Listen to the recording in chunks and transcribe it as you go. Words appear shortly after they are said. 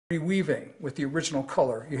reweaving with the original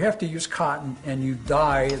color. You have to use cotton, and you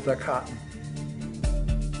dye the cotton.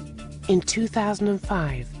 In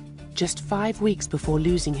 2005, just 5 weeks before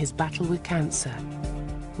losing his battle with cancer,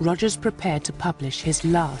 Rogers prepared to publish his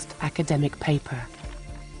last academic paper.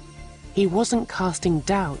 He wasn't casting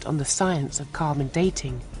doubt on the science of carbon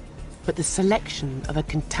dating, but the selection of a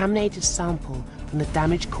contaminated sample from the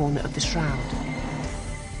damaged corner of the shroud.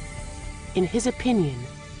 In his opinion,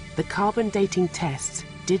 the carbon dating tests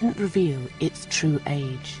didn't reveal its true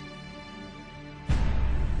age.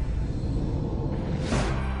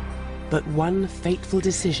 But one fateful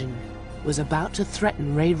decision was about to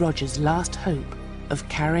threaten Ray Rogers' last hope of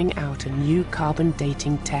carrying out a new carbon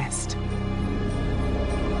dating test.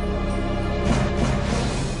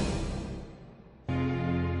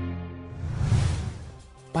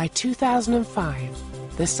 By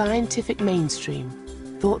 2005, the scientific mainstream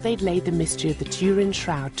thought they'd laid the mystery of the Turin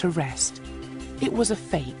Shroud to rest. It was a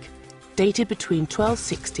fake, dated between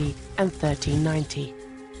 1260 and 1390.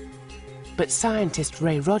 But scientist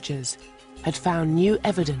Ray Rogers had found new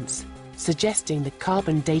evidence suggesting the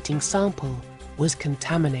carbon dating sample was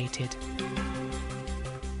contaminated.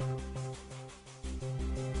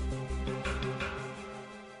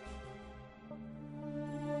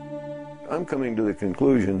 I'm coming to the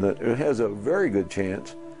conclusion that it has a very good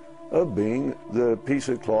chance of being the piece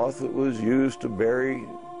of cloth that was used to bury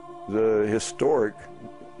the historic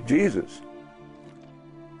Jesus.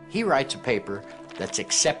 He writes a paper that's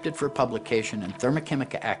accepted for publication in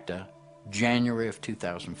Thermochemica Acta, January of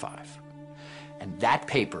 2005. And that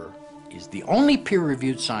paper is the only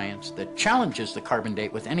peer-reviewed science that challenges the carbon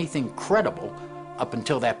date with anything credible up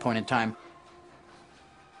until that point in time.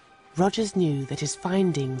 Rogers knew that his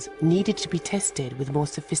findings needed to be tested with more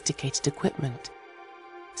sophisticated equipment.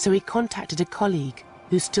 So he contacted a colleague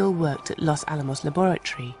who still worked at Los Alamos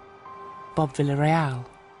Laboratory, Bob Villarreal.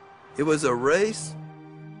 It was a race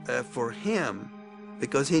for him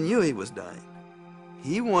because he knew he was dying.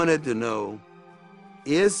 He wanted to know,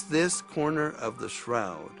 is this corner of the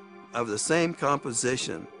shroud of the same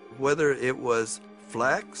composition, whether it was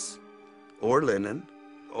flax or linen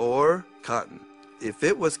or cotton? If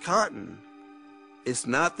it was cotton, it's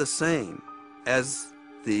not the same as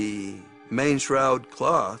the main shroud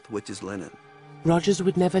cloth, which is linen. Rogers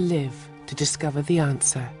would never live to discover the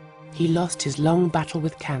answer. He lost his long battle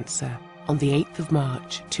with cancer on the 8th of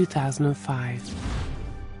March, 2005.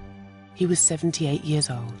 He was 78 years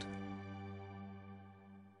old.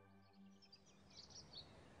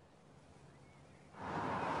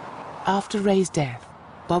 After Ray's death,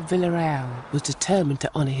 Bob Villarreal was determined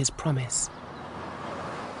to honor his promise.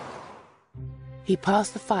 He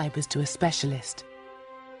passed the fibers to a specialist,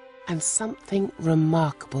 and something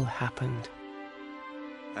remarkable happened.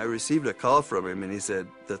 I received a call from him, and he said,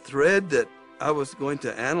 the thread that I was going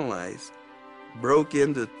to analyze broke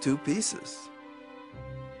into 2 pieces.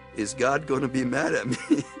 Is God going to be mad at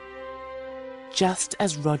me? Just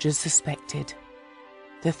as Rogers suspected,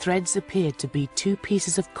 the threads appeared to be 2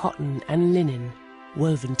 pieces of cotton and linen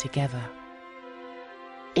woven together.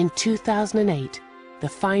 In 2008, the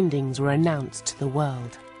findings were announced to the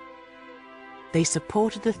world. They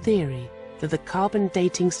supported the theory that the carbon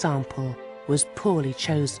dating sample was poorly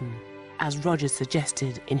chosen, as Rogers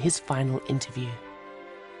suggested in his final interview.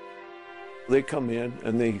 They come in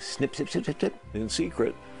and they snip, snip, snip, snip, snip in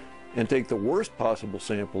secret and take the worst possible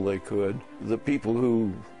sample they could. The people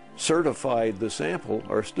who certified the sample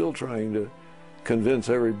are still trying to convince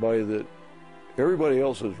everybody that everybody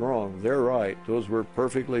else is wrong. They're right. Those were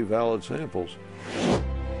perfectly valid samples.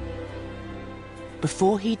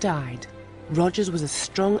 Before he died, Rogers was a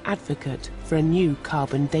strong advocate for a new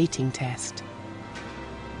carbon dating test.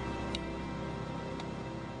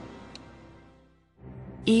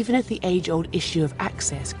 Even if the age-old issue of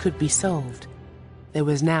access could be solved, there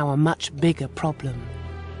was now a much bigger problem: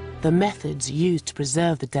 the methods used to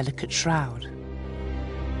preserve the delicate shroud.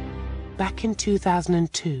 Back in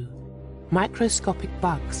 2002, microscopic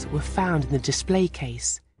bugs were found in the display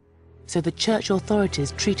case, so the church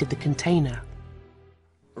authorities treated the container.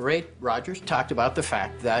 Ray Rogers talked about the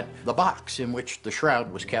fact that the box in which the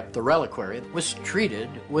shroud was kept, the reliquary, was treated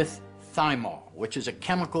with thymol, which is a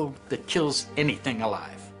chemical that kills anything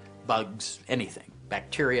alive, bugs, anything,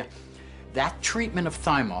 bacteria. That treatment of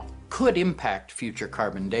thymol could impact future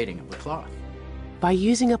carbon dating of the cloth. By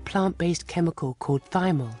using a plant-based chemical called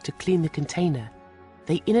thymol to clean the container,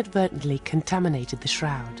 they inadvertently contaminated the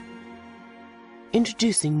shroud.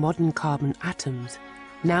 Introducing modern carbon atoms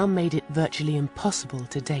now made it virtually impossible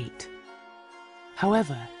to date.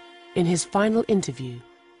 However, in his final interview,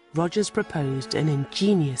 Rogers proposed an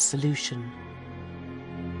ingenious solution.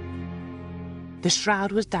 The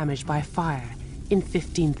shroud was damaged by fire in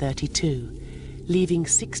 1532, leaving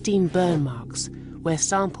 16 burn marks where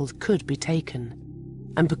samples could be taken.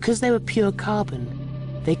 And because they were pure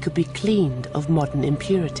carbon, they could be cleaned of modern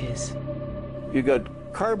impurities. You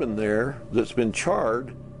got carbon there that's been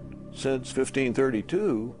charred since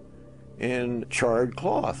 1532, and charred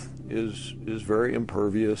cloth is very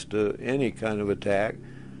impervious to any kind of attack.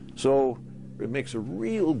 So it makes a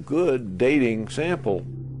real good dating sample.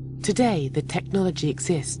 Today, the technology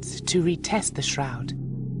exists to retest the shroud,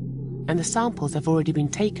 and the samples have already been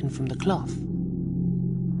taken from the cloth.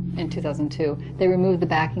 In 2002, they removed the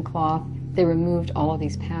backing cloth, they removed all of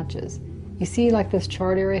these patches. You see like this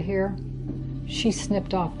charred area here? She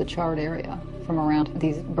snipped off the charred area from around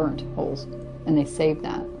these burnt holes, and they saved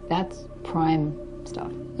that. That's prime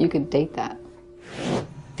stuff. You could date that.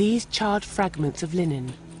 These charred fragments of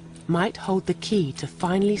linen might hold the key to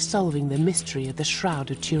finally solving the mystery of the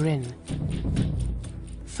Shroud of Turin.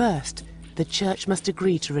 First, the Church must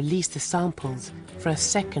agree to release the samples for a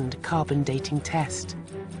second carbon dating test.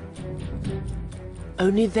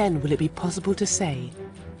 Only then will it be possible to say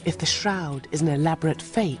if the shroud is an elaborate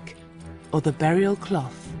fake or the burial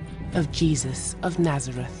cloth of Jesus of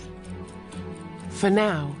Nazareth. For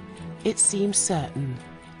now, it seems certain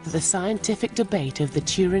that the scientific debate of the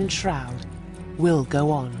Turin Shroud will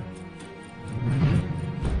go on.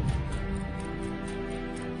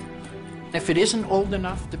 If it isn't old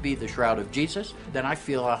enough to be the Shroud of Jesus, then I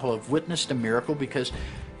feel I'll have witnessed a miracle, because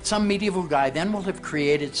some medieval guy then will have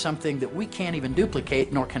created something that we can't even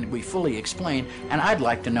duplicate, nor can we fully explain, and I'd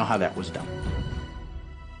like to know how that was done.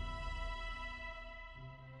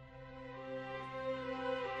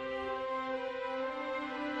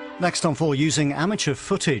 Next on 4, using amateur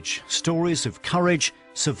footage, stories of courage,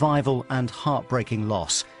 survival and heartbreaking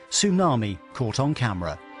loss. Tsunami caught on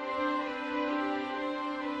camera.